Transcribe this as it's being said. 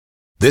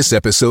This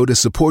episode is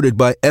supported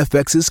by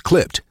FX's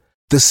Clipped,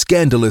 the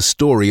scandalous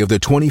story of the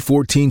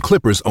 2014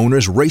 Clippers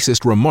owner's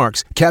racist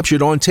remarks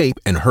captured on tape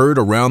and heard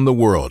around the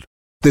world.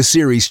 The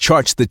series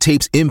charts the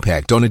tape's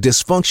impact on a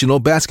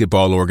dysfunctional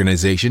basketball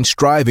organization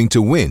striving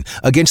to win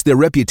against their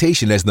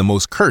reputation as the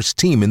most cursed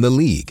team in the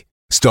league.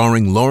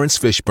 Starring Lawrence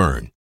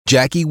Fishburne,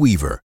 Jackie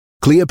Weaver,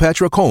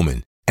 Cleopatra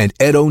Coleman, and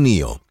Ed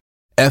O'Neill.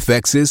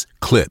 FX's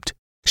Clipped,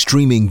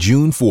 streaming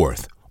June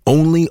 4th,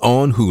 only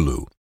on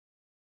Hulu.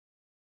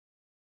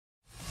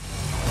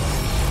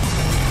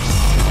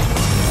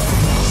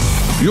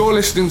 You're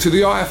listening to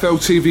the IFL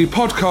TV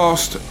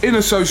podcast in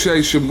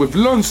association with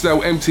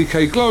Lonsdale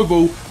MTK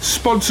Global,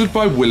 sponsored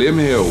by William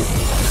Hill.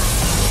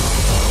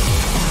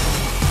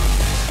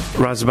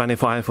 Razbani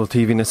for IFL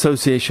TV in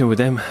association with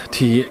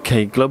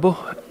MTK Global.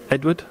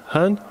 Edward,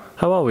 Hearn,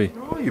 how are we?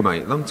 How are you,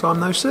 mate? Long time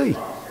no see. You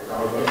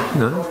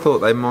know, thought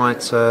they might...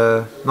 nice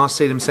to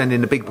see them send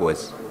in the big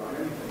boys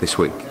this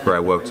week for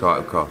our world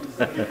title card.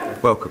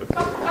 Welcome.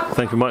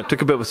 Thank you, Mike.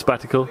 Took a bit of a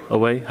sabbatical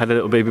away. Had a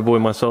little baby boy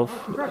myself.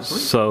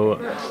 So,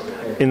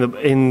 in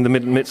the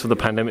midst of the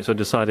pandemic, so I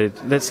decided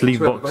let's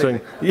leave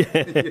boxing.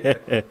 Yeah.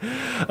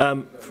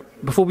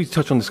 Before we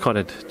touch on this card,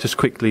 Ed, just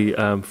quickly,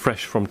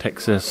 fresh from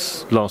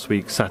Texas last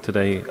week,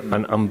 Saturday,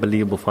 an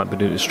unbelievable fight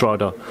between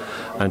Estrada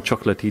and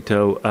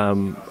Chocolatito.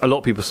 A lot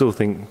of people still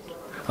think.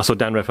 I saw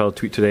Dan Rafael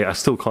tweet today. I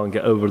still can't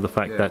get over the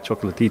fact that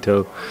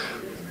Chocolatito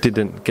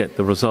didn't get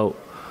the result.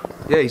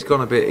 Yeah, he's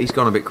gone a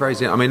bit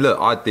crazy. I mean, look,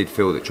 I did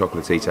feel that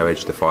Chocolatito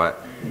edged the fight.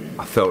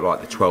 I felt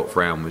like the 12th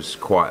round was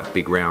quite a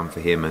big round for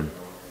him, and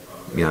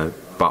you know,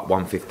 but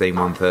 115,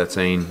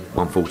 113,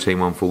 114,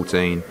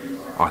 114.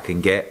 I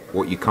can get.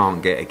 What you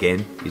can't get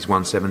again is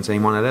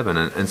 117, 111,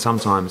 and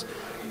sometimes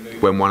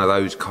when one of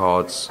those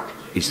cards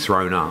is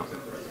thrown up,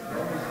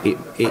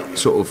 it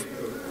sort of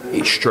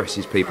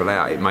stresses people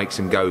out. It makes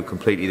them go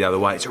completely the other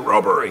way. It's a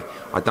robbery.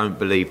 I don't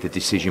believe the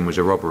decision was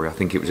a robbery. I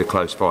think it was a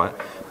close fight,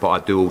 but I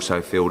do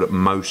also feel that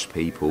most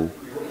people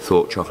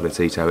thought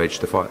Chocolatito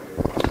edged the fight.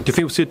 Do you think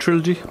we'll see a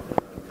trilogy?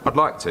 I'd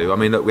like to. I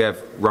mean, look, we have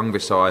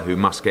Rungvisai, who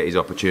must get his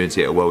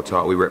opportunity at a world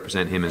title. We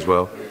represent him as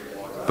well,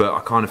 but I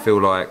kind of feel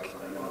like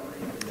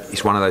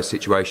it's one of those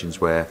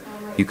situations where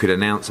you could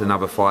announce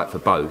another fight for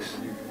both,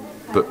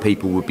 but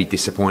people would be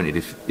disappointed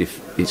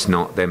if it's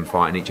not them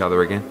fighting each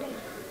other again.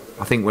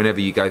 I think whenever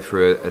you go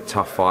through a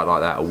tough fight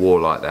like that, a war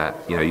like that,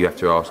 you know, you have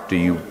to ask, do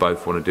you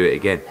both want to do it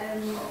again?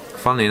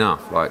 Funnily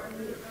enough, like,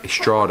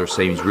 Estrada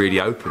seems really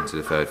open to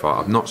the third fight.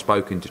 I've not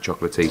spoken to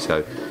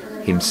Chocolatito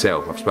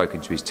himself. I've spoken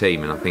to his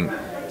team, and I think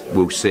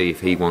we'll see if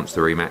he wants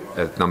the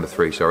rematch, number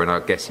 3, and I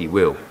guess he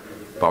will.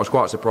 But I was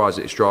quite surprised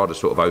that Estrada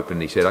sort of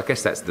openly said, I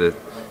guess that's the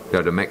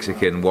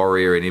Mexican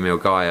warrior in Emil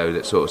Gallo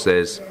that sort of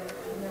says,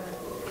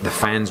 the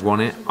fans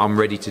want it, I'm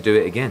ready to do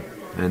it again.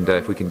 And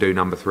if we can do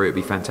number 3, it'd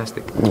be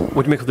fantastic.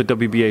 What do you make of the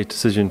WBA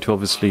decision to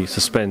obviously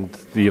suspend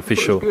the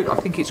official? Well, I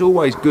think it's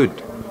always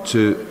good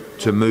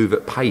to move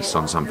at pace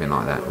on something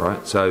like that,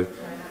 right? So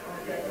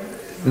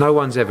no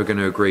one's ever going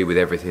to agree with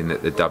everything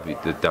that the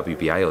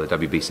WBA or the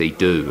WBC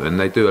do, and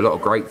they do a lot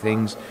of great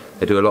things.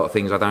 They do a lot of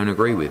things I don't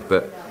agree with,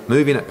 but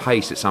moving at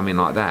pace at something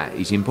like that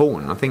is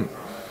important. I think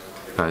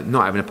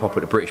not having a pop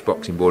at the British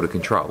Boxing Board of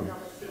Control,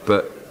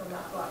 but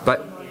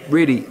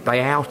really they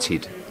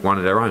outed one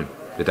of their own,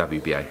 the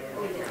WBA.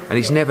 And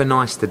it's never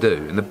nice to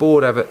do. And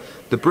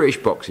the British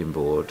Boxing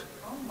Board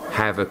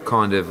have a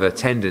kind of a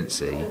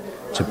tendency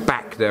to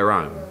back their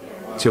own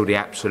till the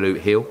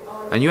absolute hill.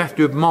 And you have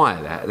to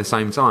admire that at the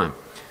same time.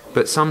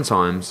 But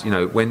sometimes, you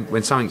know,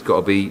 when something's got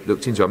to be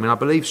looked into, I mean, I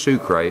believe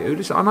Sucre,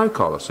 I know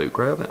Carlos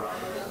Sucre,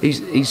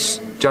 he's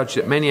judged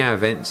at many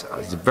events.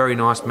 He's a very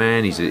nice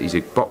man, he's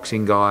a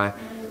boxing guy,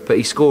 but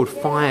he scored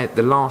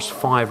the last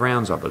 5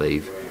 rounds, I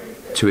believe,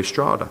 to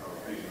Estrada.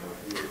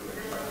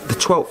 The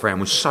 12th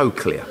round was so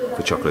clear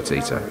for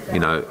Chocolatito, you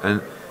know,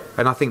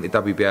 and I think the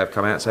WBA have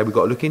come out and say we've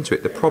got to look into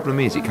it. The problem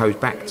is it goes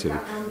back to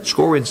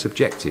scoring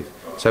subjective.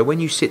 So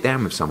when you sit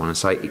down with someone and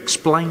say,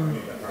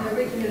 explain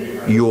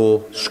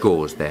your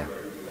scores there,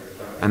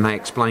 and they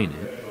explain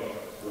it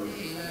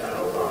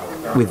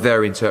with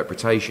their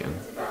interpretation,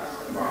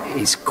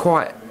 it's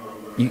quite...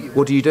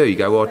 what do? You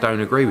go, well, I don't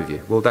agree with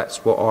you. Well,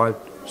 that's what I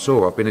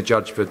saw. I've been a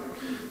judge for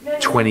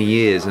 20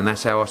 years and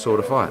that's how I saw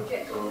the fight.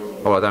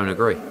 Oh, I don't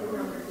agree.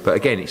 But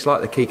again, it's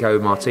like the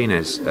Kiko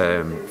Martinez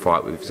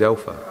fight with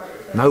Zelfa.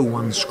 No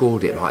one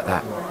scored it like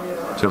that. Do you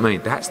know what I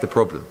mean? That's the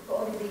problem.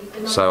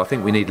 So I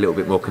think we need a little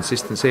bit more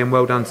consistency, and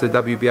well done to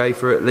the WBA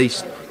for at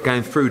least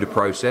going through the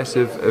process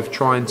of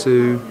trying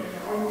to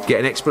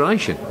get an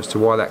explanation as to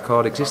why that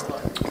card existed.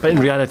 But in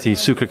reality,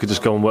 Sucre could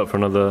just go and work for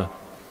another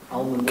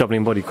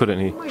governing body, couldn't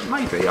he?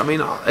 Maybe. I mean,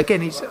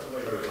 again,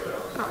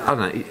 I don't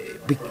know.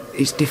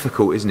 It's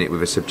difficult, isn't it,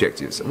 with a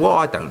subjective... What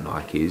I don't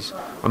like is,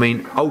 I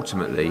mean,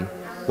 ultimately...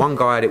 One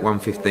guy had it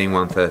 115,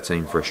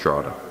 113 for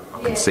Estrada.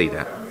 I can see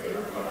that.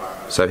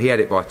 So he had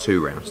it by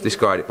 2 rounds. This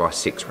guy had it by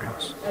 6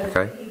 rounds.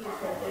 Okay.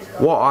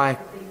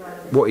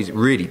 What is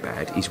really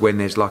bad is when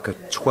there's like a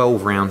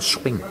 12-round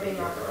swing.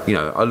 You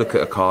know, I look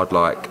at a card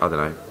like, I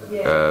don't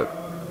know,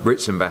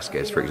 Ritson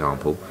Vasquez, for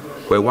example.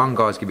 where one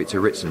guy's give it to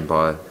Ritson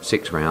by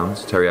 6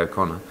 rounds, Terry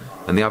O'Connor,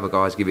 and the other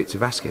guys give it to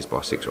Vasquez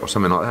by 6 or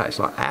something like that. It's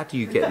like, how do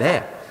you get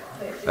there?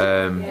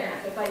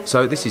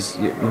 So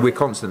we're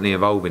constantly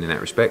evolving in that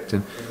respect,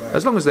 and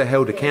as long as they're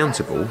held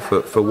accountable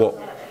for what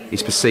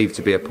is perceived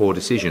to be a poor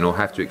decision or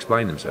have to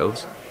explain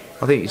themselves,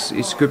 I think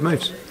it's good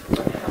moves.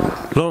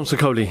 Lawrence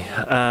Okolie,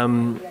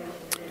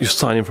 you're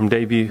signing from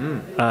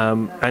debut.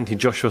 Anthony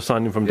Joshua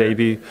signing from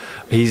debut.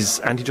 He's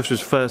Anthony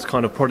Joshua's first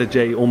kind of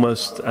protege,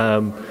 almost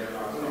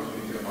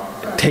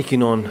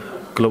taking on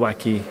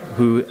Glowacki,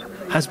 who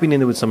has been in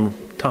there with some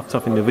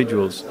tough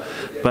individuals,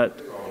 but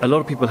a lot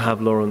of people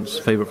have Lawrence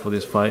favourite for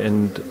this fight,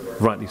 and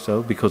rightly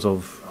so, because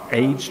of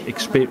age,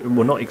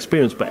 not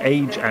experience, but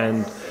age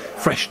and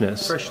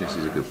freshness. Freshness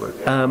is a good word.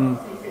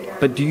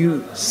 But do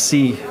you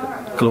see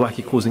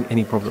Glowacki causing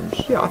any problems?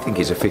 Yeah, I think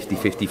it's a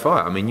 50-50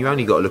 fight. I mean, you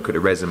only got to look at the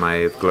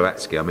resume of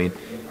Glowacki. I mean,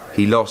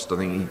 he lost, I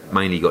think he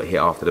mainly got hit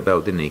after the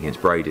bell, didn't he, against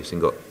Bradis, and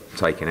got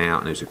taken out,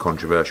 and it was a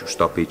controversial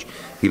stoppage.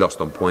 He lost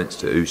on points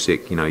to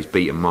Usyk, he's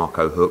beaten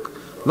Marco Hook.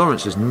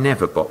 Lawrence has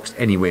never boxed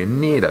anywhere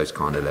near those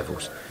kind of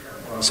levels.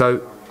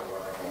 So,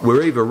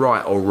 we're either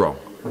right or wrong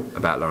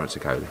about Lawrence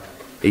Okolie.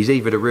 He's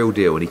either the real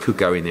deal and he could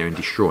go in there and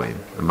destroy him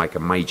and make a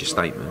major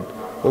statement,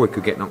 or he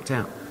could get knocked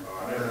out.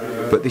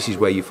 But this is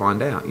where you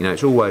find out.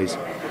 It's always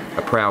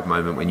a proud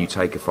moment when you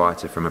take a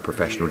fighter from a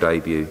professional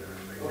debut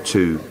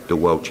to the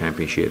World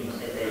Championship.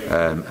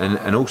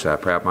 And also a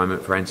proud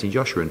moment for Anthony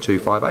Joshua and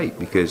 258,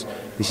 because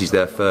this is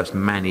their first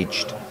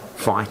managed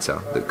fighter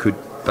that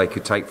they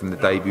could take from the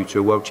debut to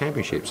a World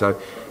Championship.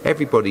 So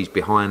everybody's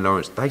behind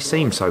Lawrence. They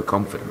seem so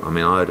confident. I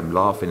mean, I heard them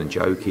laughing and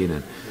joking,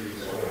 and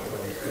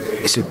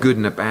it's a good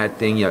and a bad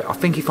thing. I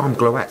think if I'm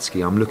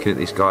Glowacki, I'm looking at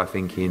this guy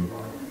thinking,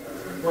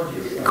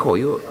 cool,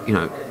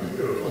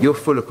 you're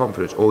full of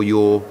confidence, or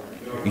you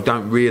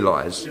don't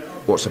realise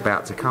what's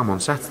about to come on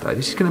Saturday.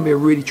 This is going to be a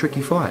really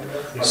tricky fight.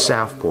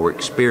 Southpaw,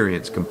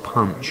 experience, can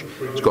punch.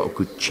 He's got a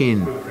good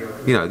chin.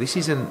 This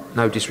isn't,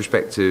 no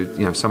disrespect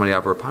to some of the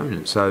other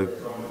opponents. So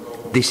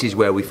this is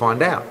where we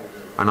find out,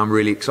 and I'm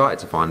really excited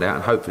to find out,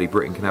 and hopefully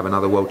Britain can have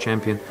another world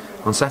champion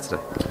on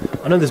Saturday.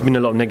 I know there's been a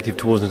lot of negative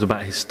towards us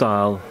about his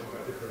style,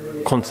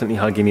 constantly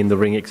hugging in the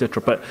ring,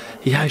 etc., but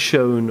he has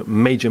shown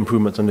major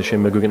improvements under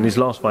Shane McGuigan, and his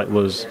last fight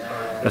was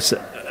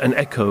an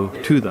echo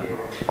to that.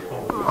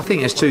 I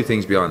think there's two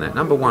things behind that.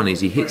 Number one is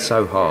he hits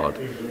so hard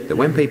that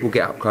when people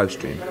get up close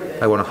to him,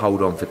 they want to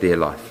hold on for dear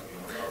life.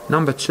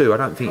 Number two, I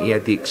don't think he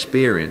had the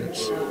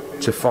experience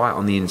to fight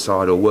on the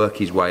inside or work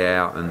his way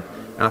out, and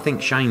I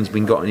think Shane's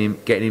been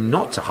getting him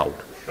not to hold.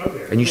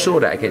 And you saw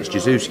that against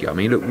Jizuski. I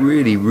mean, he looked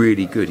really,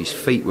 really good. His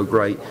feet were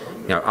great.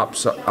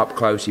 Up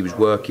close he was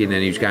working,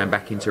 and he was going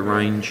back into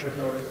range.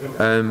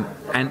 And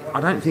I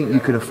don't think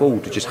you can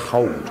afford to just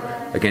hold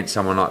against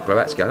someone like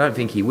Glowacki. I don't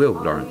think he will,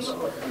 Lawrence.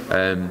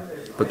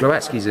 But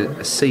Glowacki's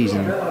a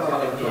seasoned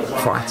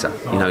fighter.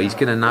 He's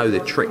going to know the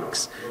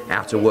tricks,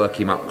 how to work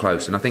him up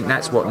close, and I think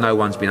that's what no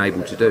one's been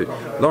able to do.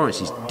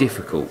 Lawrence is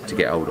difficult to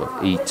get hold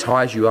of. He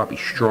ties you up, he's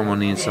strong on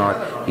the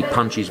inside, he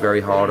punches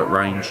very hard at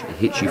range,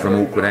 he hits you from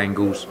awkward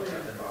angles.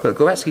 But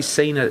Glowacki's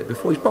seen it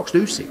before. He's boxed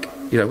Usyk.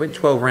 Went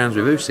 12 rounds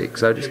with Usyk.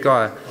 So this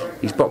guy,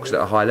 he's boxed at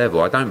a high level.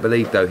 I don't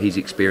believe, though, he's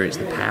experienced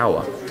the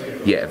power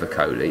yet of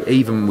Okolie,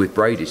 even with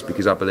Bradis,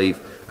 because I believe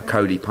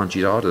Okolie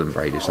punches harder than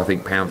Bradis. I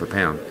think pound for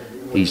pound,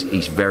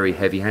 he's very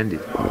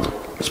heavy-handed.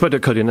 I spoke to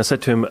Okolie, and I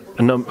said to him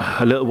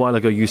a little while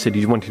ago, you said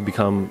you wanted to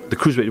become the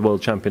cruiserweight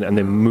world champion and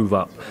then move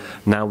up.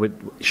 Now with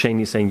Shane,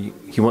 he's saying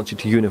he wants you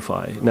to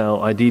unify.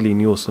 Now, ideally, in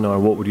your scenario,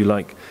 what would you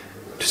like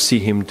to see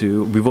him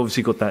do? We've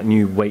obviously got that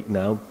new weight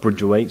now,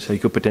 bridgerweight, so he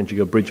could potentially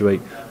go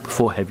bridgerweight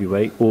before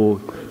heavyweight, or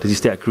does he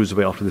stay at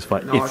cruiserweight after this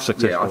fight, if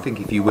successful? Yeah, I think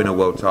if you win a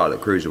world title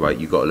at cruiserweight,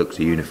 you've got to look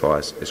to unify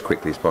as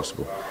quickly as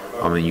possible.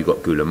 I mean, you've got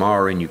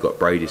Gulamarin, you've got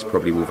Bradis,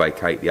 probably will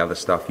vacate the other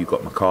stuff. You've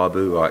got Makabu,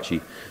 who I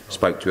actually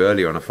spoke to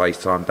earlier on a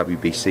FaceTime,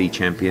 WBC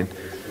champion.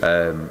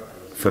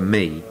 For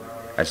me,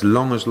 as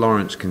long as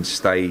Lawrence can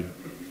stay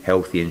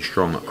healthy and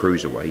strong at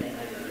cruiserweight,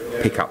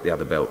 pick up the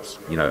other belts.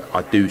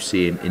 I do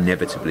see him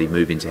inevitably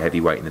moving to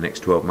heavyweight in the next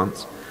 12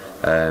 months.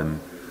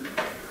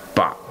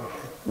 But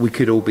we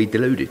could all be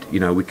deluded.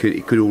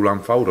 It could all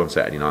unfold on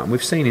Saturday night. And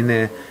we've seen in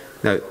there,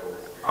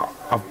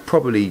 I've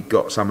probably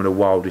got some of the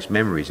wildest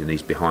memories in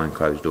these behind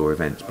closed door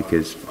events,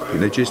 because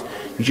you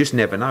just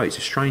never know. It's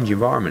a strange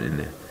environment in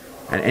there,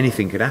 and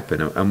anything could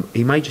happen. And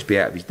he may just be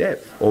out of his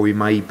depth, or he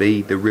may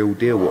be the real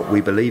deal, what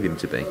we believe him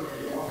to be,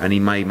 and he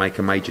may make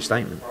a major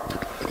statement.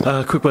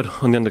 Quick word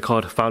on the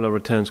undercard. Fowler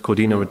returns,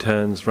 Cordina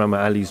returns, Rama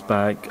Ali's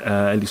back,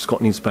 Ellie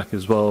Scotney's back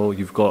as well.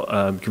 You've got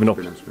given up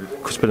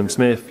Chris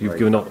Smith. You've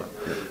given up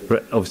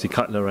obviously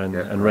Cutler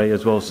and Ray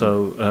as well.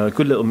 So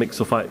good little mix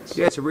of fights.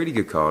 Yeah, it's a really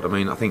good card. I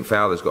mean, I think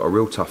Fowler's got a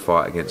real tough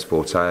fight against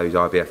Forte. He's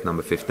IBF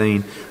number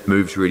 15,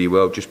 moves really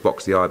well. Just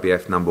boxed the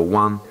IBF number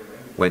 1.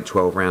 Went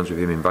 12 rounds with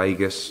him in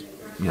Vegas.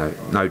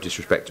 No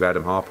disrespect to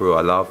Adam Harper, who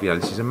I love.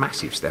 This is a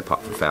massive step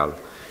up for Fowler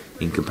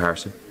in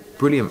comparison.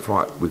 Brilliant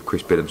fight with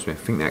Chris Smith. I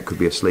think that could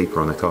be a sleeper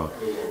on the card.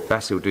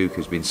 Vasil Duke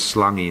has been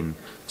slung in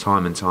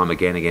time and time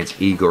again against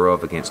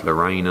Igorov, against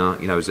Lorena.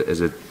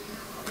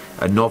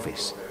 a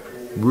novice.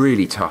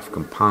 Really tough,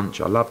 can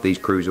punch. I love these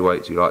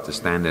cruiserweights who like to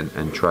stand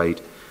and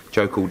trade.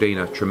 Joe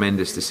Caldina,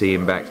 tremendous to see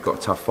him back. He's got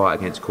a tough fight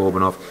against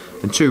Korbanov.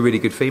 And 2 really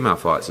good female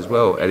fights as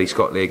well. Ellie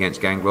Scottley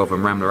against Ganglov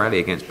and Ramla Ali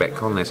against Beck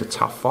Conley. It's a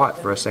tough fight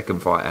for a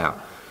second fight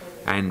out.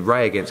 And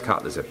Ray against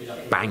Cutler's a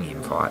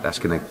banging fight. That's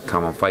going to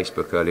come on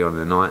Facebook early on in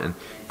the night. And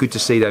good to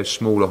see those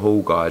smaller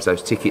hall guys,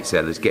 those ticket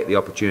sellers, get the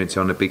opportunity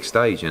on the big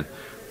stage. And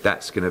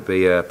that's going to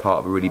be a part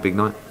of a really big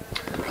night.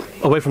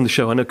 Away from the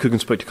show, I know Coogan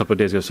spoke to you a couple of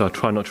days ago, so I'll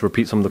try not to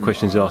repeat some of the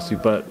questions he asked you,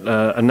 but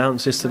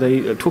announced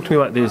yesterday, talk to me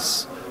about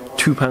this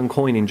 £2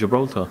 coin in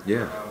Gibraltar.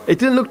 Yeah. It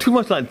didn't look too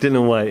much like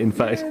Dylan White, in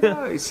fact. Yeah,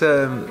 no, it's,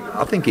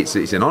 I think it's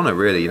an honour,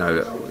 really. You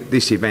know,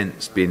 this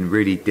event's been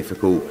really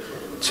difficult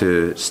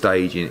to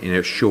stage in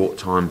a short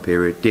time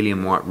period.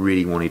 Dillian White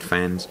really wanted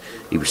fans.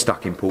 He was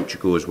stuck in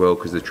Portugal as well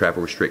because of the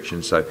travel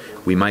restrictions, so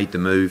we made the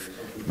move.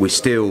 We're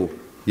still,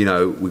 you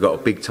know, we've got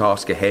a big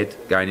task ahead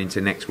going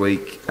into next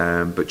week,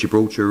 but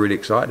Gibraltar are really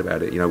excited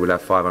about it. You know, we'll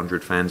have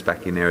 500 fans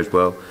back in there as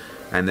well,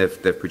 and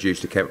they've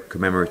produced a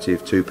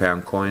commemorative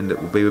 £2 coin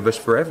that will be with us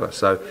forever.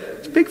 So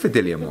it's big for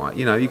Dillian White.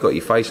 You know, you've got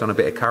your face on a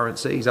bit of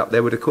currency. He's up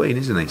there with the Queen,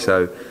 isn't he?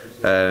 So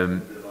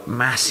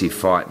massive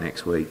fight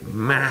next week.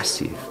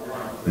 Massive.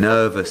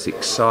 Nervous,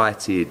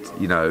 excited.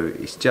 You know,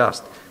 it's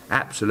just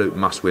absolute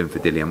must-win for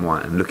Dillian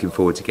White, and looking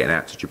forward to getting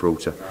out to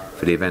Gibraltar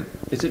for the event.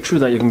 Is it true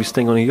that you're going to be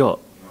staying on a yacht?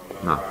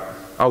 No.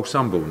 Oh,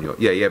 Sunborn yacht.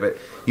 Yeah, but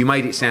you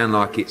made it sound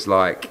like it's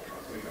like,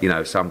 you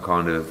know, some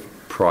kind of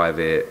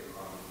private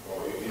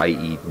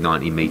 80,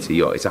 90 metre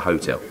yacht. It's a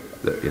hotel.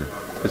 That, you know.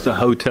 It's a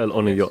hotel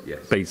on a yacht,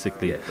 yes.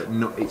 basically. Yeah,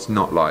 but it's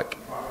not like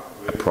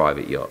a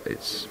private yacht.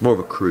 It's more of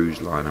a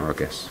cruise liner, I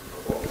guess.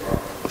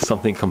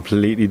 Something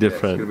completely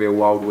different. Yeah, it's going to be a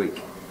wild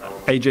week.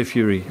 AJ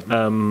Fury,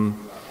 I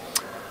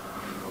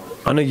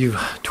know you've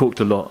talked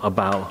a lot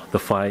about the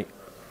fight.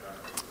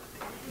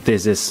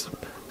 There's this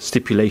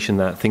stipulation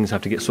that things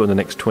have to get sorted in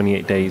the next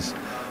 28 days,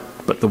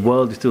 but the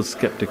world is still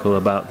sceptical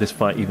about this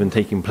fight even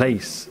taking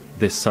place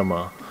this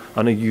summer.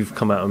 I know you've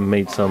come out and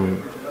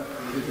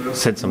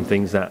said some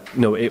things that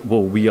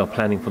we are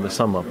planning for the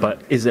summer, but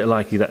is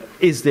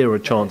there a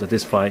chance that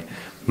this fight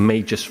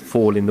may just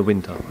fall in the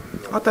winter?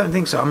 I don't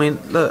think so. I mean,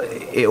 look,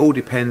 it all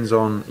depends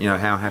on, you know,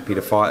 how happy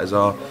the fighters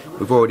are.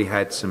 We've already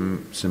had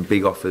some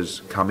big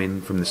offers come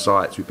in from the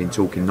sites. We've been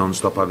talking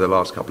non-stop over the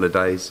last couple of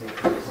days,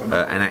 and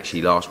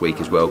actually last week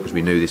as well, because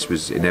we knew this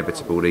was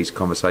inevitable, these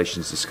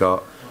conversations to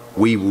start.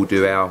 We will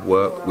do our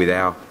work with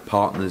our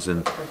partners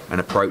and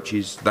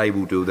approaches. They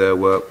will do their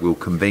work. We'll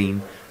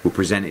convene. We'll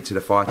present it to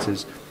the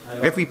fighters.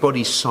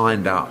 Everybody's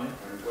signed up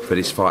for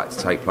this fight to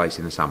take place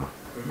in the summer.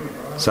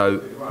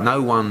 So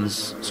no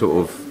one's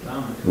sort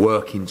of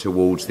working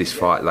towards this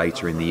fight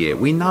later in the year.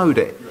 We know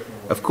that,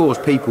 of course,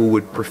 people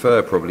would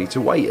prefer probably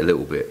to wait a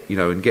little bit, you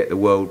know, and get the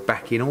world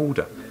back in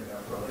order.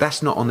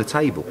 That's not on the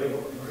table.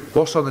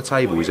 What's on the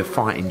table is a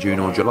fight in June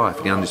or July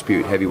for the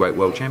Undisputed Heavyweight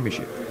World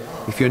Championship.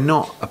 If you're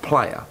not a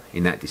player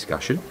in that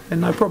discussion, then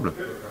no problem.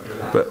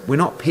 But we're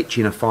not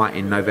pitching a fight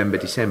in November,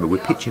 December.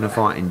 We're pitching a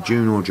fight in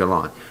June or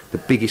July. The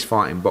biggest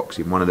fight in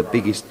boxing, one of the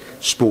biggest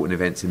sporting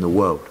events in the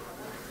world.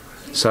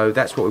 So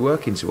that's what we're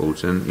working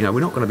towards. And, you know,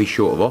 we're not going to be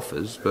short of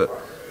offers, but,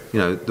 you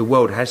know, the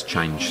world has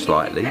changed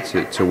slightly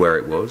to where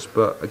it was.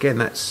 But again,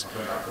 that's,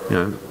 you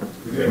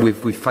know,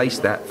 we've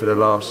faced that for the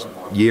last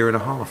year and a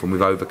half, and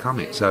we've overcome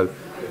it. So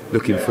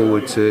looking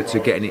forward to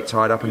getting it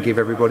tied up and give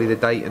everybody the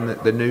date and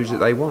the news that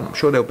they want. I'm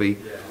sure there'll be,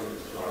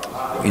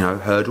 you know,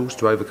 hurdles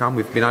to overcome.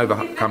 We've been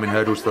overcoming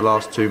hurdles for the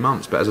last 2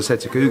 months, but as I said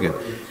to Coogan,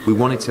 we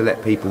wanted to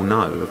let people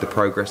know of the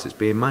progress that's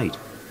being made.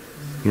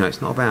 You know, it's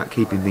not about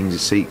keeping things a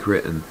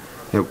secret, and,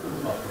 you know,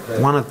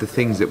 one of the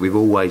things that we've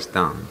always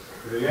done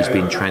is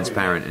been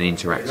transparent and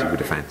interactive with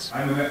the fans.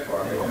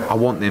 I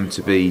want them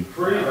to be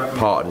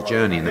part of the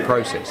journey in the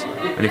process,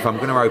 and if I'm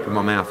going to open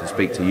my mouth and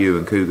speak to you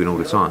and Coogan all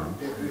the time,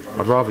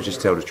 I'd rather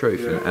just tell the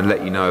truth and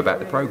let you know about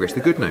the progress, the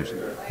good news.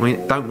 I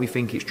mean, don't we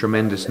think it's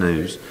tremendous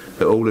news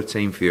that all of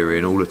Team Fury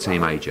and all of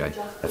Team AJ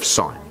have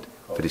signed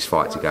for this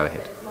fight to go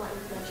ahead?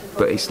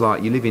 But it's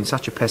like you live in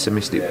such a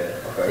pessimistic,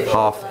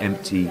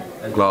 half-empty,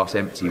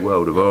 glass-empty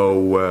world of, oh,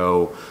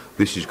 well,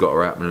 this has got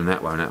to happen and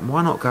that won't happen.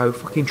 Why not go,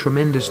 fucking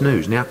tremendous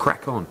news, now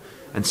crack on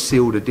and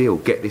seal the deal,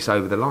 get this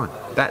over the line?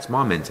 That's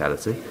my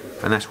mentality,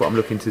 and that's what I'm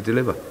looking to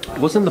deliver.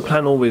 Wasn't the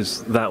plan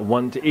always that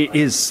once it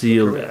is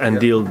sealed and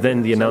deal,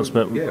 then the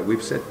announcement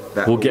we've said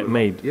that will get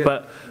made? Yeah.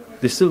 But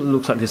there still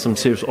looks like there's some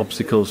serious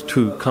obstacles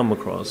to come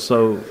across,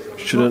 so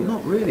shouldn't...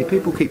 Not really.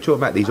 People keep talking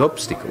about these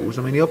obstacles.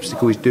 I mean, the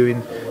obstacle is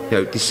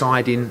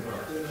deciding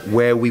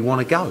where we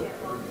want to go.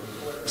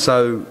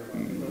 So,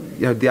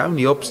 you know, the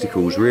only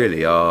obstacles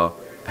really are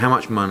how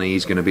much money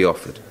is going to be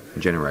offered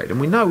and generated. And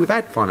we know we've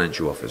had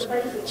financial offers.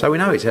 So we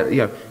know it's, you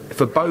know,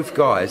 for both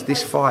guys,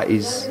 this fight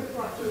is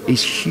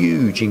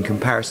huge in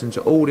comparison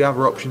to all the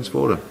other options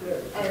for them.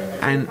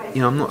 And,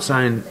 you know, I'm not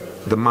saying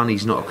the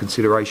money's not a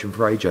consideration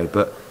for AJ,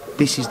 but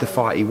this is the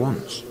fight he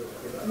wants,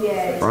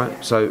 right?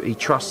 So he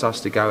trusts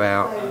us to go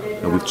out,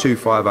 you know, with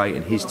 258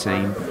 and his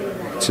team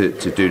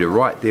to do the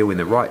right deal in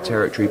the right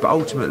territory. But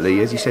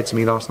ultimately, as he said to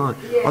me last night,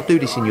 I'll do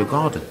this in your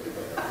garden.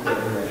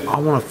 I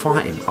want to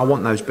fight him. I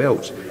want those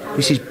belts.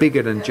 This is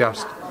bigger than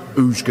just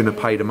who's going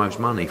to pay the most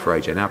money for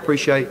AJ. Now, I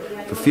appreciate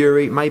for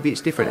Fury, maybe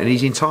it's different, and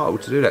he's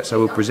entitled to do that. So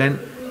we'll present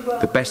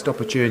the best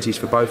opportunities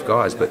for both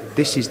guys. But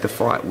this is the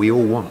fight we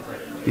all want.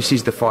 This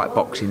is the fight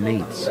boxing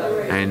needs,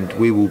 and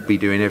we will be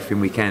doing everything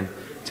we can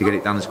to get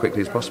it done as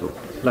quickly as possible.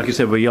 Like you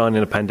said, we are in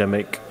a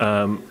pandemic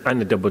and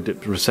a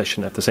double-dip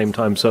recession at the same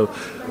time. So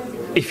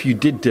if you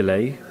did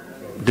delay,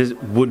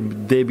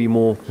 would there be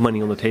more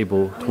money on the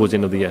table towards the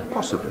end of the year?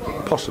 Possibly.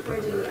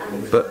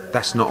 But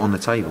that's not on the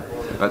table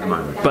at the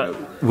moment.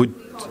 But would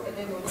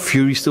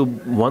Fury still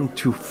want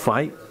to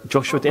fight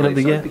Joshua at the end of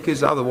the year?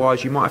 Because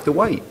otherwise you might have to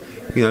wait.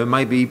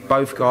 Maybe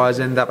both guys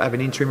end up having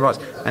interim rights.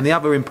 And the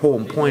other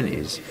important point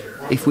is,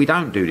 if we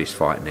don't do this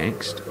fight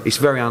next, it's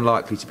very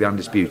unlikely to be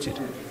undisputed.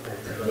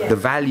 The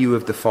value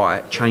of the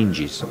fight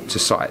changes to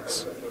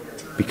sites,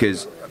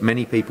 because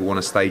many people want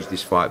to stage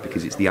this fight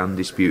because it's the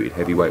undisputed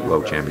heavyweight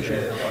world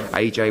championship.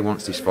 AJ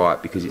wants this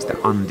fight because it's the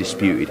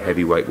undisputed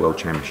heavyweight world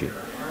championship.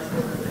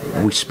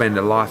 We spend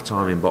a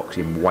lifetime in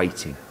boxing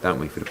waiting, don't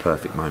we, for the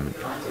perfect moment.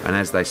 And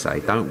as they say,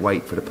 don't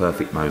wait for the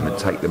perfect moment,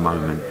 take the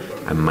moment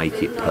and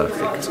make it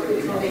perfect.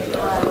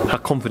 How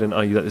confident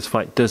are you that this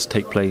fight does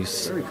take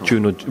place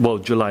June or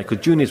July? Because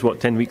June is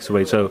 10 weeks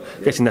away, so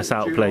I'm guessing that's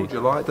out of play.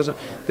 July, it doesn't.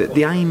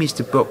 The aim is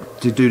to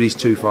do these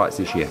 2 fights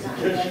this year.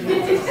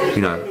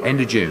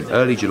 End of June,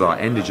 early July,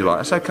 end of July.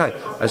 That's okay,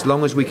 as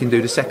long as we can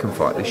do the second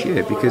fight this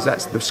year, because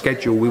that's the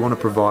schedule we want to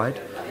provide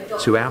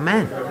to our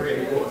man.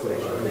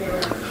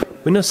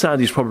 We know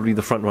Saudi's probably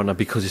the front runner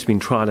because it's been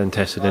tried and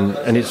tested,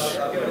 and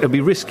it'll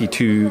be risky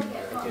to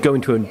go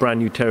into a brand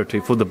new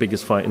territory for the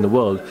biggest fight in the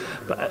world.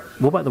 But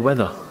what about the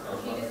weather?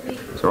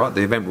 It's all right.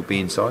 The event will be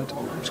inside.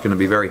 It's going to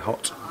be very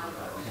hot.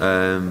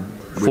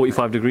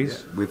 45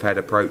 degrees. We've had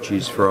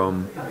approaches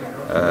from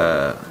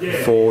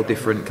 4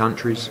 different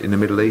countries in the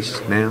Middle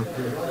East now.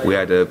 We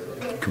had a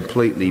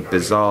completely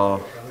bizarre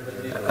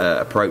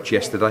approach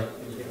yesterday,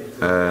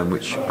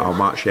 which I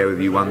might share with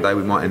you one day.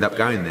 We might end up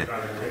going there.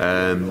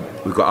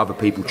 We've got other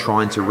people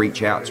trying to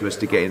reach out to us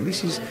to get in.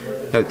 This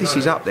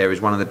is up there as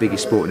one of the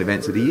biggest sporting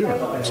events of the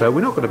year. So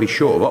we're not going to be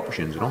short of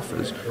options and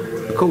offers.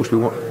 Of course, we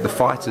want the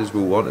fighters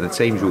will want and the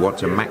teams will want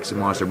to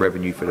maximise the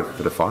revenue for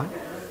the fight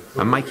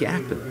and make it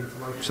happen.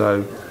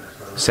 So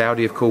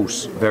Saudi, of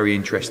course, very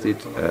interested.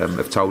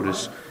 Have told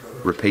us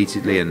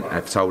repeatedly and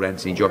have told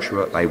Anthony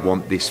Joshua they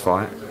want this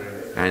fight,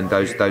 and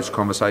those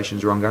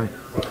conversations are ongoing.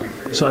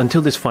 So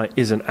until this fight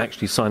isn't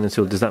actually signed and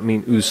sealed, does that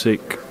mean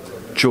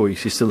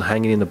Usyk-Joyce is still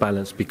hanging in the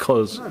balance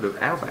because... No,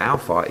 look, our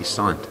fight is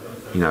signed.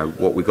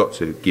 What we've got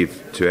to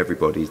give to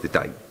everybody is the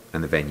date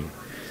and the venue.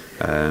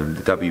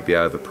 The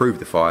WBO have approved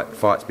the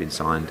fight's been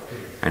signed,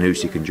 and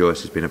Usyk and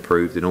Joyce has been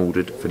approved and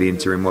ordered for the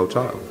interim world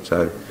title.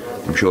 So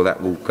I'm sure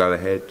that will go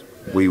ahead,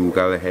 we will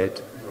go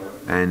ahead,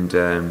 and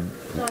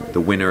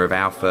the winner of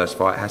our first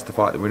fight has to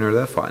fight the winner of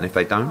their fight, and if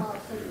they don't,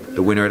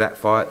 the winner of that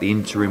fight, the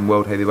interim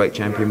world heavyweight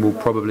champion, will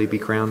probably be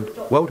crowned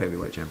world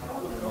heavyweight champion.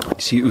 Did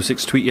you see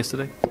Usyk's tweet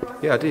yesterday?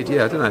 Yeah, I did.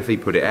 Yeah, I don't know if he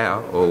put it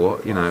out or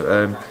what.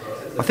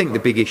 I think the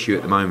big issue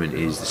at the moment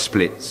is the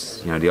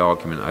splits. The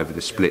argument over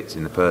the splits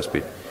in the purse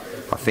bid.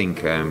 I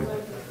think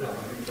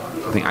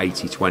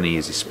 80-20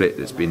 is a split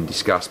that's been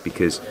discussed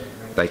because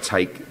they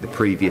take the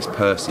previous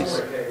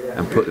purses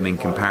and put them in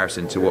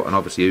comparison to what, and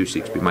obviously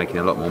Usyk's been making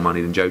a lot more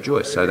money than Joe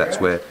Joyce, so that's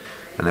where,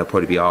 and there'll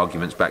probably be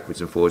arguments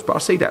backwards and forwards. But I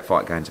see that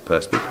fight going to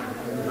purse bid.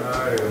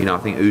 I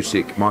think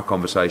Usyk, my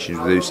conversations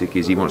with Usyk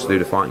is he wants to do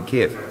the fight in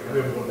Kiev.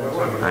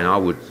 And I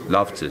would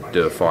love to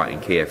do a fight in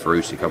Kiev for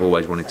Usyk. I've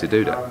always wanted to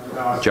do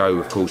that. Joe,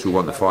 of course, will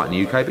want the fight in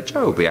the UK, but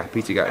Joe will be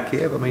happy to go to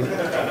Kiev.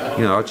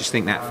 I just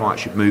think that fight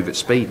should move at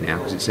speed now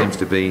because it seems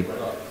to be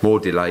more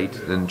delayed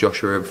than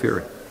Joshua and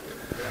Fury.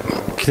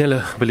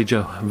 Canelo, Billy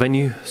Joe,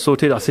 venue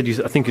sorted? I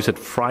think you said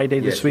Friday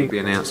this week?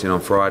 We'll be announcing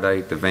on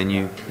Friday the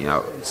venue.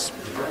 It's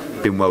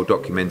been well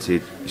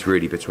documented. It's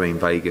really between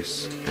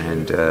Vegas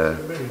and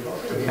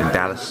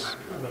Dallas.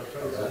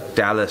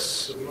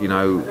 Dallas,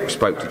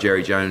 spoke to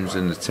Jerry Jones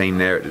and the team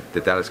there at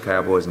the Dallas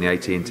Cowboys in the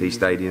AT&T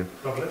Stadium.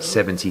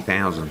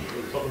 70,000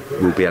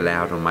 will be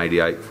allowed on May the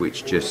 8th,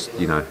 which just,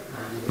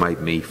 made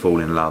me fall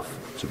in love,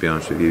 to be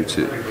honest with you.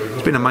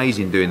 It's been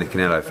amazing doing the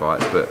Canelo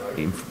fights, but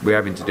we're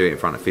having to do it in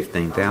front of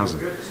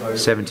 15,000.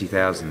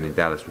 70,000 in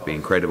Dallas would be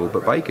incredible,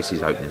 but Vegas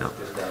is opening up.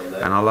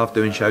 And I love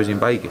doing shows in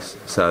Vegas.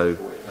 So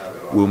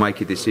we'll make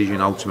a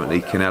decision.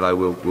 Ultimately, Canelo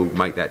will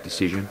make that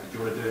decision.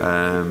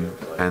 And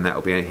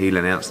he'll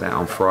announce that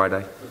on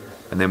Friday,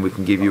 and then we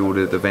can give you all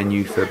the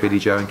venue for Billy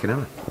Joe and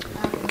Canelo.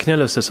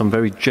 Canelo said some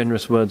very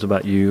generous words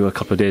about you a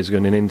couple of days ago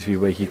in an interview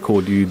where he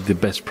called you the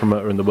best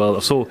promoter in the world. I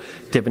saw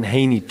Devin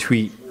Haney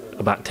tweet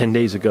about 10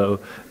 days ago.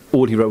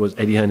 All he wrote was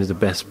Eddie Hearn is the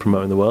best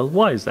promoter in the world.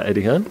 Why is that,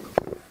 Eddie Hearn?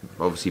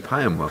 Obviously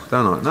pay him well,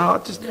 don't I? No,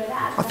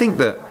 I think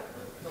that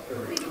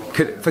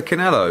for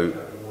Canelo,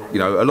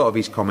 a lot of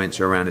his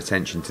comments are around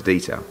attention to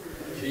detail.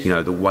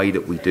 The way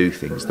that we do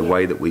things, the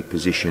way that we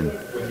position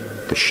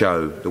the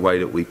show, the way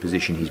that we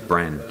position his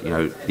brand,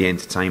 the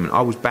entertainment.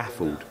 I was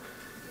baffled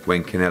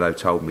when Canelo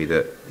told me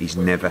that he's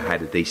never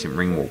had a decent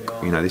ring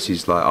walk. You know, this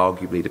is like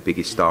arguably the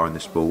biggest star in the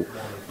sport,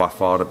 by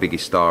far the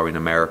biggest star in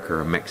America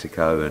and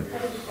Mexico. And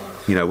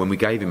you know, when we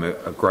gave him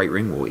a great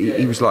ring walk,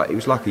 he was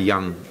like a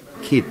young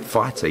kid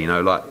fighter. You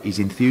know, like his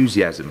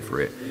enthusiasm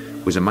for it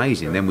was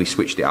amazing. Then we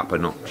switched it up a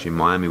notch in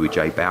Miami with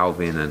J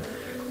Balvin,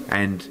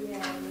 and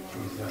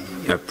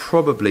you know,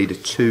 probably the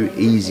two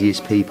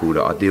easiest people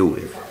that I deal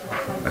with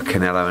are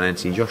Canelo and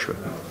Anthony Joshua,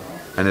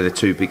 and they're the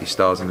two biggest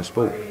stars in the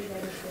sport.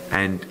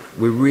 And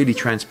we're really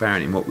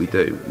transparent in what we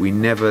do. We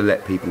never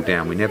let people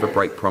down. We never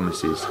break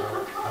promises.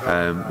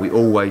 We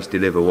always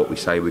deliver what we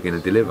say we're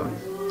going to deliver.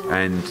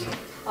 And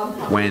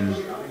when,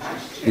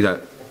 you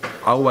know,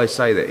 I always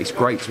say that it's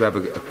great to have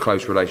a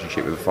close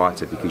relationship with a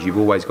fighter because you've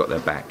always got their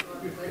back.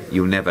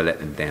 You'll never let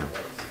them down.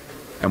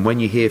 And when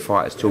you hear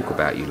fighters talk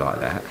about you like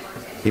that,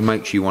 it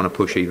makes you want to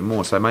push even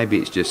more. So maybe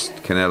it's just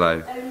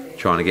Canelo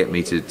trying to get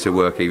me to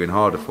work even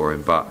harder for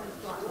him. But,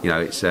 you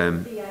know, it's...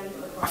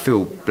 I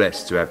feel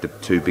blessed to have the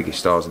two biggest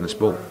stars in the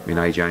sport, in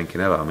AJ and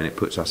Canelo. I mean, it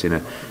puts us in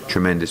a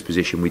tremendous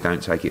position. We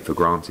don't take it for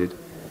granted.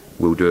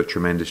 We'll do a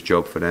tremendous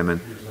job for them,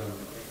 and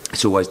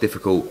it's always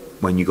difficult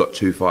when you've got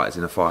two fighters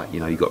in a fight.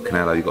 You know, you've got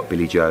Canelo, you've got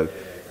Billy Joe.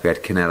 We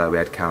had Canelo, we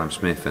had Callum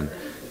Smith, and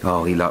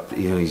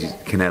he's a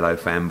Canelo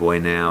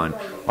fanboy now. And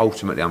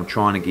ultimately, I'm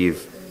trying to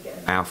give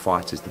our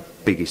fighters the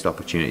biggest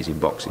opportunities in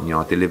boxing. You know,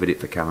 I delivered it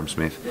for Callum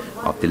Smith,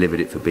 I've delivered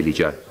it for Billy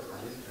Joe.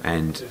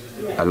 And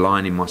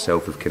aligning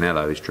myself with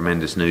Canelo is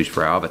tremendous news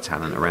for our other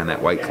talent around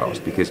that weight class,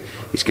 because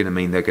it's going to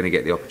mean they're going to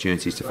get the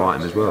opportunities to fight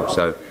him as well.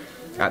 So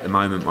at the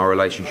moment, my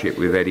relationship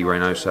with Eddie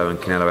Reynoso and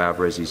Canelo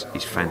Alvarez is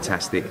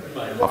fantastic.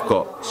 I've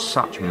got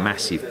such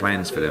massive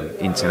plans for them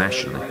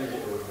internationally,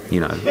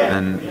 you know,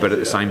 but at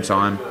the same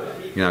time,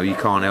 you know, you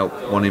can't help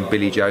wanting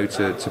Billy Joe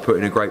to put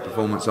in a great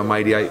performance on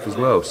May the 8th as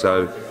well.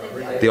 So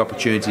the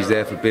opportunity's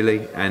there for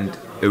Billy, and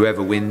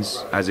whoever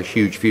wins has a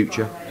huge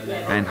future,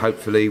 and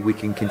hopefully we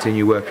can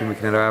continue working with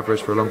Canelo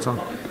Alvarez for a long time.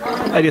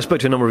 Eddie, I spoke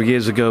to you a number of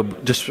years ago,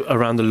 just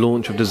around the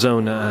launch of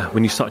DAZN,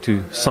 when you started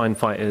to sign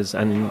fighters,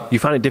 and you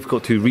found it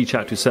difficult to reach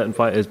out to certain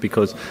fighters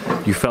because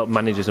you felt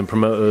managers and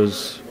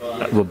promoters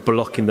were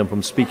blocking them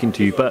from speaking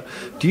to you. But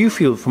do you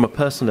feel, from a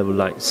personal level,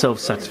 like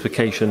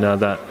self-satisfaction now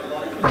that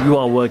you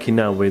are working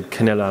now with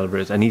Canelo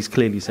Alvarez, and he's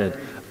clearly said,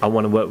 I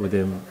want to work with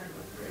him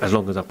as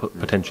long as I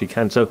potentially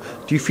can? So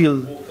do you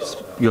feel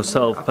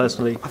yourself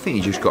personally? I think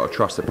you just got to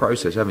trust the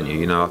process, haven't you?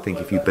 You know, I think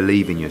if you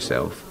believe in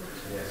yourself,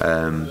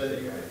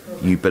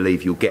 you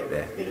believe you'll get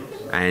there.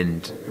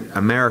 And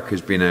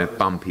America's been a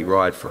bumpy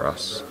ride for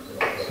us,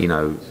 you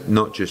know,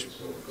 not just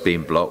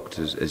being blocked,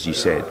 as you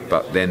said,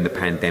 but then the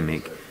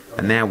pandemic.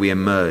 And now we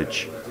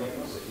emerge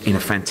in a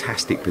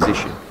fantastic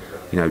position.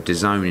 You know,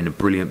 DAZN in a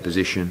brilliant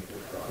position,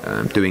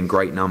 doing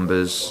great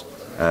numbers,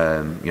 you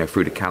know,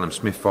 through the Callum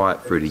Smith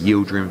fight, through the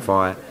Yildirim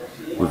fight,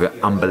 with an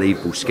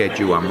unbelievable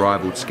schedule,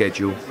 unrivaled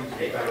schedule.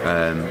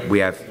 We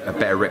have a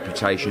better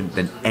reputation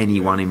than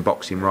anyone in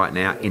boxing right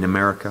now in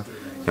America.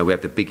 You know, we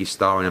have the biggest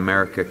star in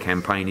America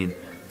campaigning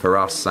for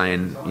us,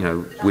 saying, you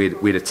know,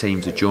 we're the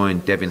team to join.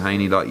 Devin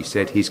Haney, like you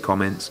said, his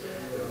comments.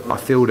 I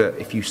feel that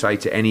if you say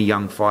to any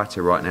young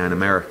fighter right now in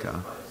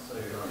America,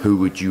 who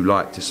would you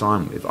like to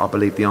sign with, I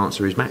believe the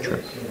answer is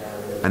Matchroom.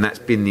 And that's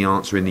been the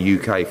answer in the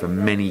UK for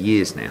many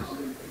years now.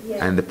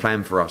 And the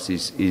plan for us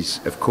is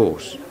of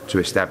course, to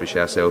establish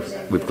ourselves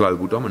with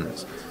global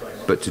dominance.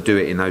 But to do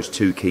it in those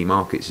two key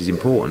markets is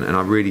important. And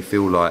I really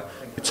feel like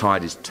the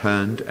tide has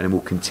turned, and it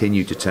will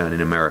continue to turn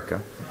in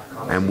America.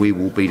 And we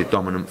will be the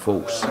dominant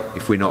force,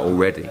 if we're not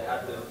already,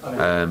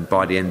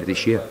 by the end of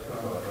this year.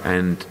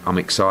 And I'm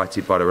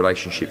excited by the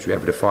relationships we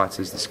have with the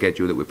fighters, the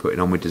schedule that we're putting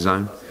on with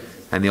DAZN,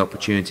 and the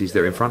opportunities that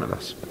are in front of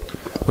us.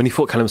 When he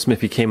fought Callum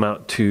Smith, he came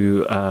out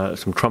to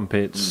some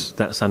trumpets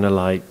that sounded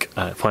like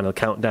Final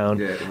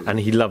Countdown, and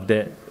he loved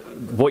it.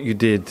 What you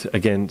did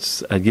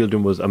against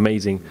Yildirim was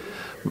amazing.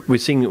 We're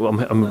seeing,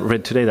 I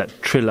read today that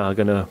Triller are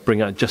going to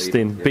bring out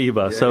Justin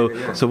Bieber.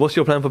 So what's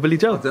your plan for Billy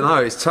Joe? I don't know,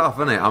 it's tough,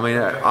 isn't it? I mean,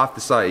 I have to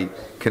say,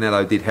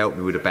 Canelo did help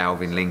me with a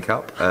Balvin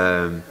link-up.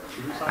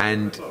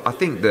 And I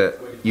think that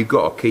you've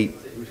got to keep,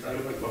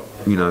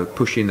 you know,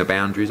 pushing the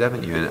boundaries,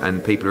 haven't you?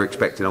 And people are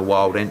expecting a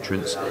wild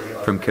entrance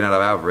from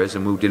Canelo Alvarez,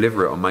 and we'll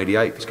deliver it on May the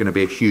 8th. It's going to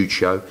be a huge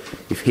show.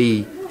 If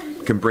he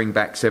can bring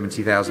back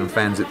 70,000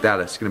 fans at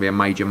Dallas, it's going to be a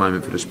major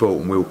moment for the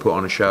sport, and we'll put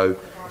on a show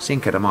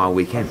Cinco de Mayo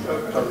weekend.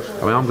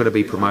 I mean, I'm going to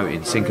be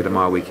promoting Cinco de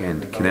Mayo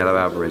weekend, Canelo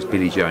Alvarez,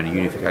 Billy Joe in a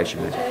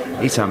unification match.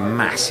 It's a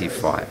massive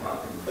fight,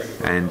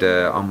 and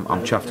I'm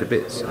chuffed to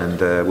bits, and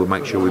we'll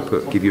make sure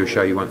we give you a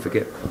show you won't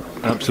forget.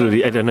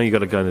 Absolutely. Ed, I know you got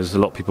to go, and there's a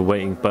lot of people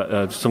waiting,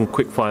 but some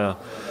quick fire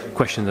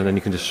questions, and then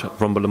you can just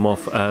rumble them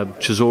off.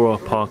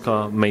 Chisora,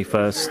 Parker, May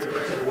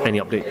 1st, any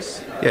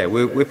updates? Yeah,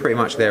 we're pretty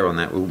much there on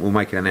that. We'll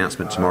make an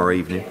announcement tomorrow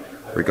evening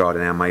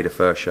regarding our May the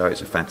 1st show.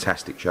 It's a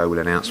fantastic show. We'll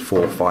announce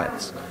 4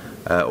 fights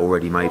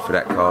already made for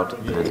that card.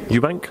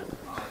 Eubank?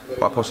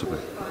 Quite possibly.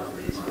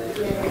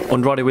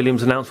 Andrade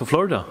Williams announced for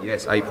Florida?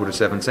 Yes, April the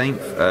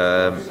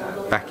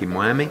 17th, back in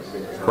Miami.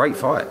 Great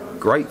fight.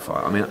 great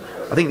fight. I mean,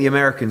 I think the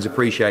Americans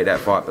appreciate that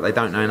fight, but they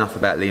don't know enough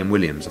about Liam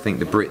Williams. I think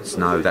the Brits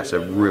know that's a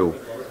real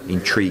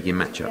intriguing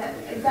matchup.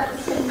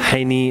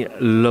 Haney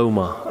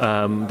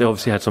Loma, they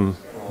obviously had some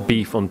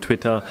beef on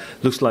Twitter.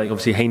 Looks like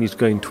obviously Haney's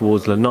going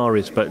towards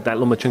Linares, but that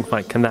Lomachenko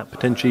fight, can that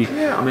potentially...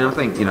 Yeah, I mean, I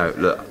think,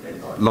 look,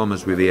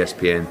 Loma's with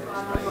ESPN.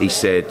 He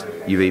said,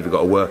 you've either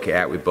got to work it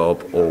out with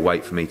Bob or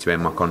wait for me to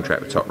end my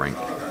contract with Top Rank,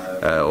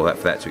 or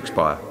for that to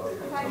expire.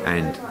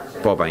 And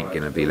Bob ain't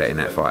going to be letting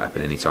that fight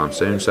happen anytime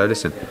soon. So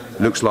listen,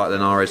 looks like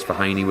Linares for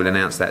Haney will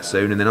announce that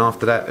soon, and then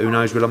after that, who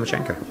knows with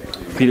Lomachenko.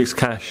 Felix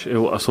Cash,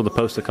 I saw the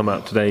poster come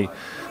out today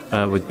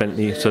with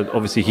Bentley, so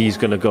obviously he's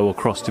going to go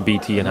across to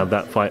BT and have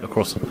that fight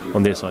across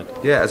on their side.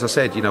 Yeah, as I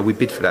said, we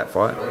bid for that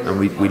fight and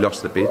we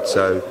lost the bid,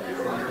 so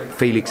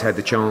Felix had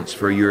the chance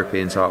for a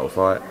European title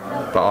fight,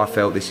 but I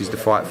felt this is the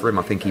fight for him.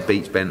 I think he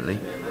beats Bentley,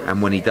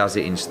 and when he does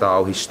it in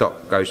style, his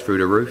stock goes through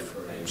the roof.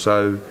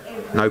 So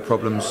no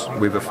problems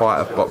with a fight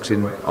of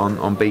boxing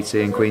on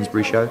BT and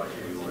Queensbury show.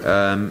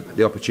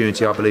 The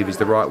opportunity, I believe, is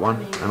the right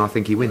one, and I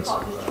think he wins.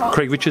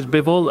 Craig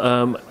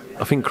Richards-Bivol,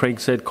 I think Craig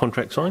said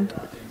contract signed.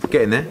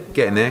 Getting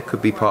there.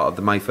 Could be part of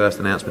the May 1st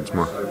announcement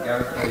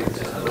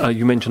tomorrow.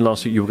 You mentioned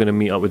last week you were going to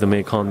meet up with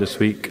Amir Khan this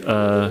week.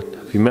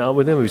 Have you met up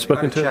with him? Have you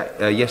spoken to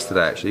him?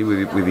 Yesterday, actually,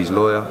 with his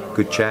lawyer.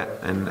 Good chat,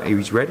 and he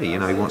was ready. He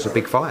wants a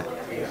big fight.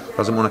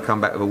 Doesn't want to come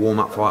back with a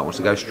warm-up fight. Wants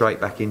to go straight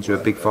back into a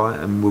big fight,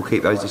 and we'll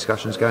keep those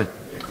discussions going.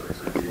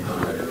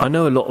 I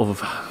know a lot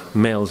of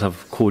males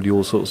have called you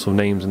all sorts of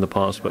names in the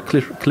past, but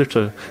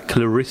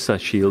Clarissa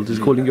Shields is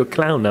calling you a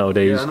clown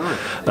nowadays. Yeah,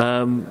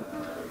 I know.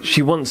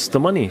 She wants the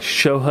money.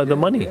 Show her the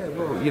money. Yeah,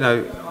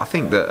 well, I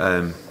think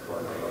that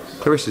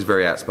Clarissa's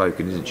very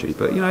outspoken, isn't she?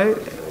 But,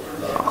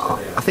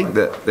 I think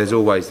that there's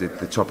always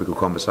the topical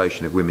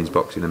conversation of women's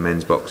boxing and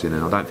men's boxing,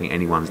 and I don't think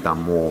anyone's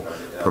done more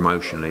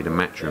promotionally than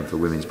Matchroom for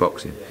women's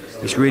boxing.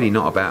 It's really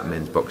not about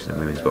men's boxing and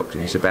women's boxing.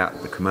 It's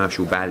about the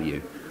commercial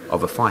value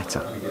of a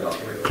fighter.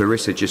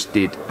 Clarissa just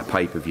did a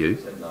pay-per-view,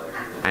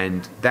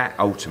 and that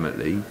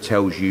ultimately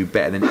tells you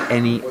better than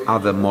any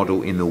other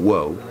model in the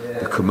world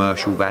the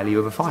commercial value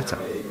of a fighter.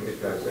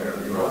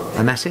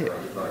 And that's it.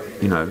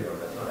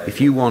 If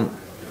you want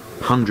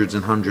hundreds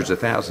and hundreds of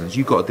thousands,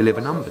 you've got to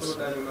deliver numbers.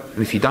 And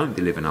if you don't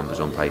deliver numbers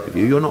on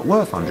pay-per-view, you're not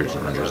worth hundreds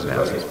and hundreds of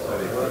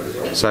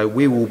thousands. So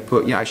we will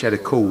put... I actually had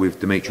a call with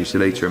Dimitri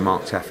Salita and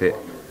Mark Taffet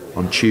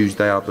on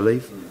Tuesday, I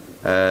believe.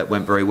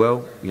 Went very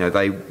well.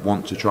 They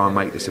want to try and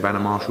make the Savannah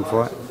Marshall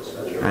fight,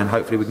 and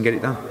hopefully we can get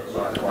it done.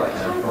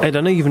 Ed,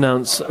 I know you've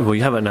announced, well,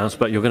 you haven't announced,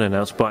 but you're going to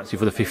announce Boatsy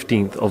for the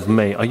 15th of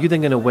May. Are you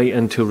then going to wait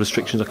until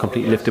restrictions are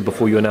completely lifted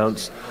before you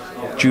announce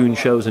June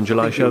shows and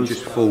July shows?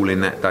 It'll just fall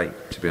in that date,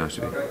 to be honest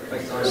with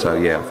you. So,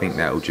 yeah, I think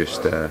that will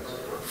just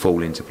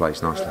fall into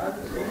place nicely.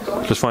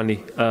 Just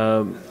finally,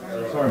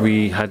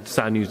 we had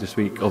sad news this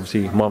week.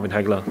 Obviously, Marvin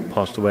Hagler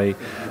passed away,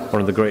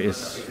 one of the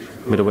greatest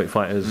middleweight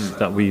fighters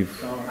that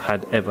we've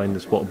had ever in the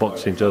sport of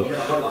boxing. So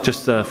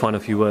just find a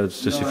few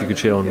words, just if you could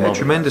share on Marvin.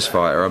 Tremendous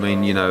fighter. I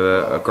mean,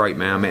 a great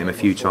man. I met him a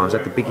few times.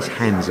 Had the biggest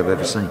hands I've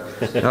ever seen.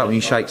 When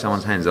you shake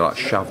someone's hands, they're like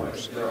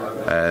shovels.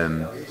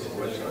 A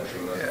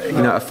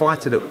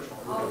fighter that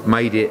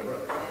made it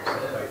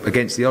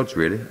against the odds,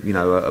 really.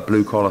 A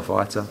blue-collar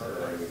fighter.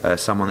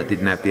 Someone that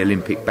didn't have the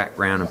Olympic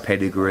background and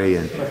pedigree,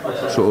 and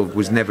sort of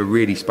was never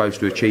really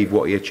supposed to achieve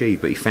what he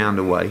achieved, but he found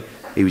a way.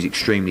 He was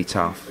extremely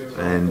tough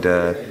and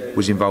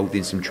was involved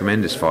in some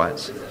tremendous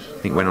fights.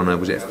 I think went on a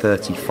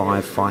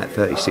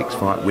 36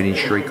 fight winning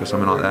streak or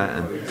something like that.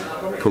 And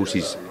of course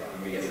his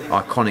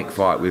iconic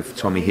fight with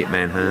Tommy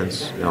Hitman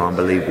Hearns,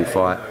 unbelievable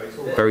fight.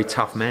 Very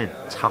tough man,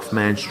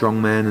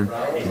 strong man, and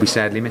will be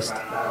sadly missed.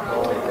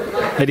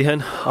 Eddie Hearn,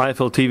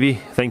 IFL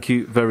TV, thank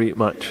you very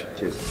much.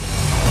 Cheers.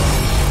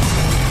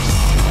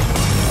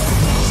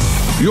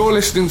 You're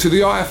listening to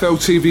the IFL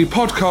TV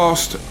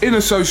podcast in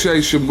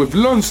association with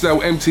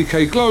Lonsdale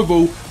MTK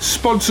Global,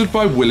 sponsored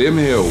by William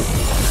Hill.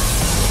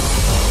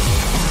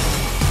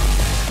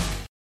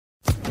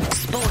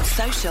 Sports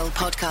Social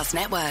Podcast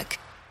Network.